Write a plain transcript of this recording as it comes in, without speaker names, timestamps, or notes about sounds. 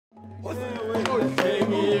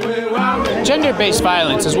Gender-based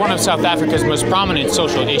violence is one of South Africa's most prominent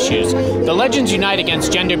social issues. The Legends Unite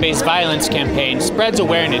Against Gender-Based Violence campaign spreads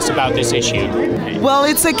awareness about this issue. Well,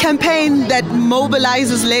 it's a campaign that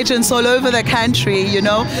mobilizes legends all over the country,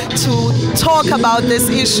 to talk about this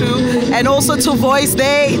issue and also to voice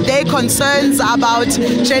their concerns about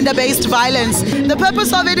gender-based violence. The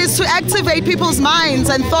purpose of it is to activate people's minds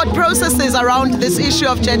and thought processes around this issue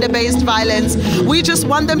of gender-based violence. We just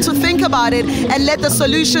want them to think about it and let the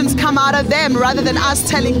solutions come out of them rather than us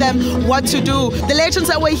telling them what to do. The legends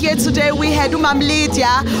that were here today, we had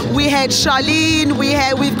Lydia, we had Charlene,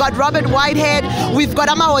 we've got Robert Whitehead, we've got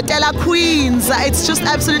Amahotela Queens. It's just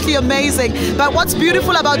absolutely amazing. But what's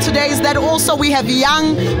beautiful about today is that also we have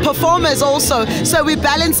young performers also. So we're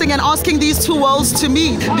balancing and asking these two worlds to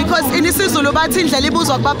meet, because in isiZulu bathi indlela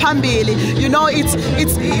ibuzwa kuba phambili,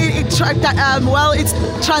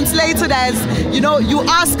 it's translated as, you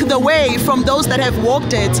ask the way from those that have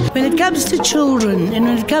walked it. When it comes to children and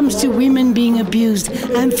when it comes to women being abused,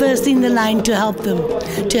 I'm first in the line to help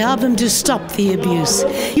them to stop the abuse.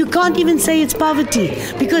 You can't even say it's poverty,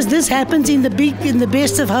 because this happens in the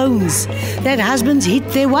best of homes, that husbands hit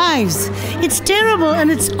their wives. It's terrible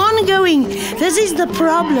and it's ongoing. This is the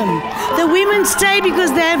problem. The women stay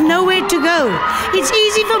because they have nowhere to go. It's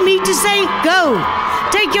easy for me to say, go,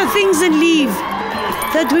 take your things and leave.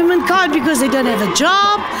 That women can't, because they don't have a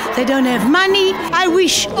job, they don't have money. I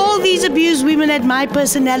wish all these abused women had my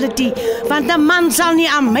personality. Want 'n man sal nie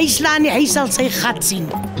aan my slaan nie, hy sal sy gat sien.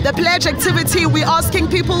 The pledge activity, we're asking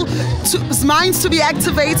people's minds to be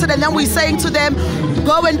activated, and then we're saying to them,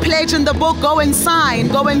 go and pledge in the book, go and sign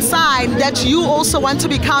that you also want to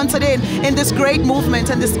be counted in this great movement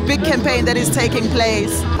and this big campaign that is taking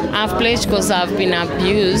place. I've pledged because I've been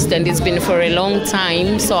abused and it's been for a long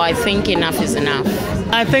time, so I think enough is enough.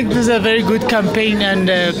 I think this is a very good campaign, and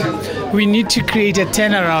we need to create a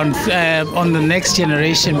turnaround on the next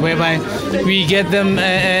generation, whereby we get them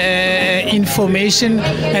information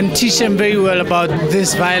and teach them very well about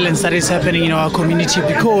this violence that is happening in our community,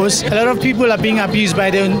 because a lot of people are being abused by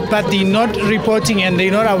them, but they're not reporting and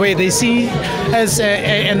they're not aware. They see as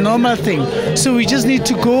a normal thing. So we just need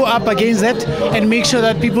to go up against that and make sure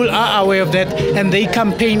that people are aware of that and they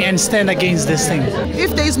campaign and stand against this thing.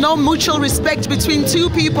 If there's no mutual respect between two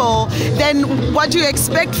people, then what do you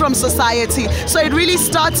expect from society? So it really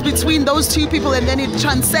starts between those two people, and then it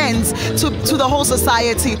transcends to the whole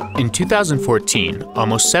society. In 2014,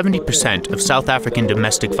 almost 70% of South African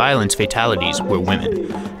domestic violence fatalities were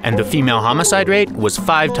women, and the female homicide rate was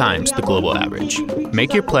 5 times the global average.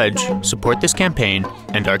 Make your pledge, support this campaign,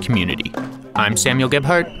 and our community. I'm Samuel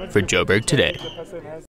Gebhardt for Joburg Today.